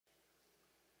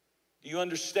Do you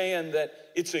understand that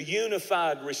it's a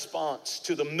unified response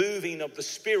to the moving of the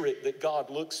Spirit that God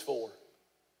looks for?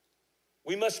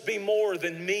 We must be more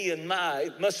than me and my.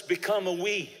 It must become a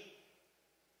we.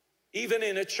 Even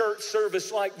in a church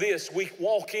service like this, we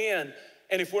walk in,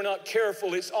 and if we're not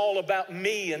careful, it's all about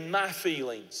me and my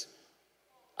feelings.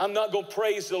 I'm not going to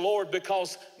praise the Lord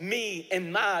because me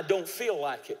and my don't feel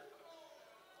like it.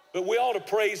 But we ought to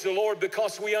praise the Lord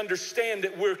because we understand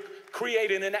that we're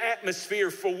creating an atmosphere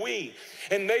for we.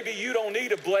 And maybe you don't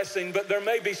need a blessing, but there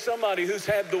may be somebody who's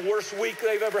had the worst week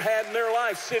they've ever had in their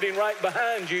life sitting right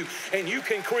behind you. And you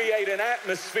can create an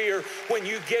atmosphere when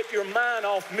you get your mind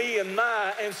off me and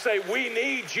my and say, we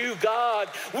need you, God.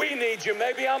 We need you.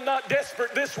 Maybe I'm not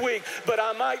desperate this week, but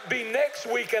I might be next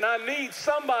week, and I need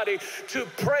somebody to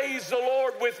praise the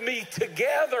Lord with me.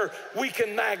 Together, we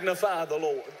can magnify the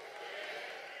Lord.